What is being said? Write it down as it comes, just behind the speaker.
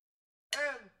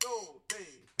Jag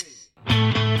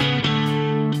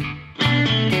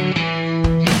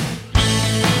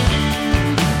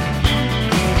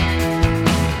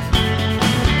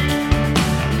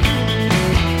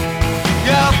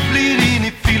flyr in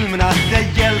i filmerna där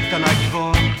hjältarna är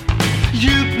kvar,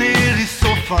 djupt ner i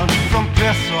soffan från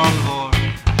press och allvar.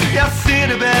 Jag ser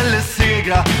det väl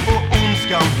segra och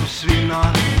ondskan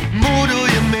försvinna, mod och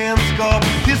gemenskap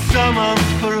tillsammans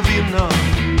för att vinna.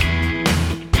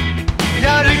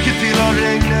 Jag rycker till av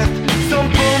regnet som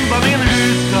bombar min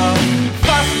ruta,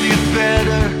 fast i ett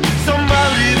väder som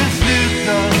aldrig vill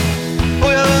sluta.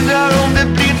 Och jag undrar om det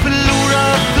blir ett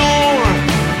förlorat år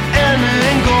ännu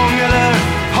en gång, eller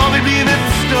har vi blivit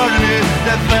större nu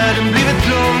när världen blivit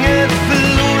trång? Ett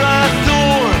förlorat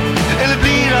år, eller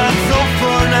blir det som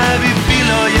för när vi vill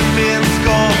ha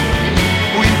gemenskap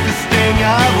och inte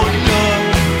stänga vår dörr?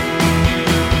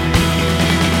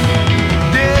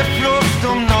 Det är frost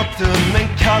om natten men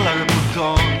kallare på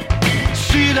dagen.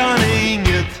 Kylan är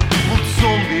inget mot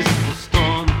zombies på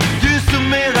stan. Du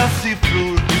summerar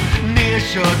siffror,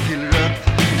 nedkörd till rött.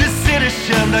 Du ser det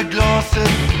kända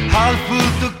glaset,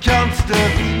 halvfullt och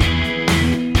kantstött.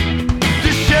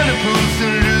 Du känner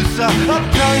pulsen rusa, att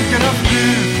tankarna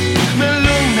flyr. Men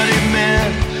lugna dig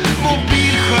med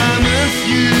mobilskärmens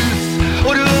ljus.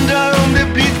 Och du undrar om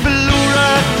det blir ett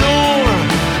förlorat år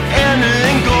ännu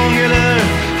en gång, eller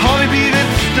har vi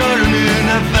blivit större nu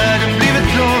när världen blivit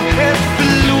lång? Ett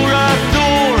förlorat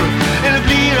år, eller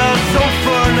blir allt som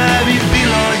för när vi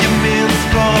vill ha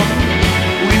gemenskap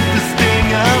och inte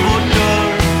stänga vår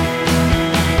dörr?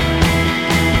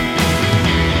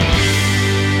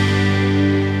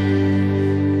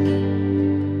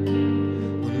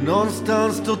 Och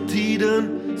någonstans står tiden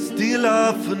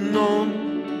stilla för någon,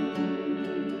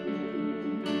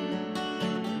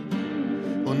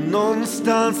 och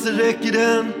någonstans räcker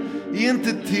den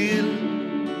inte till.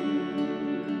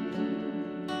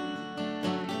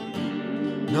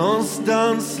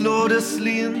 Någonstans slår det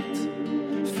slint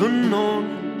för någon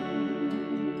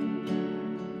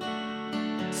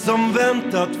som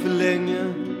väntat för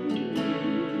länge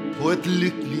på ett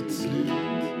lyckligt slut.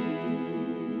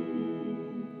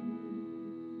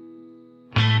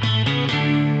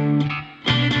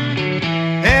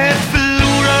 Ett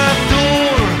förlorat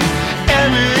år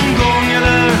ännu en gång,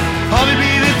 eller har vi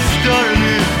blivit större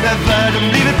nu när världen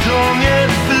blivit trång?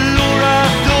 Ett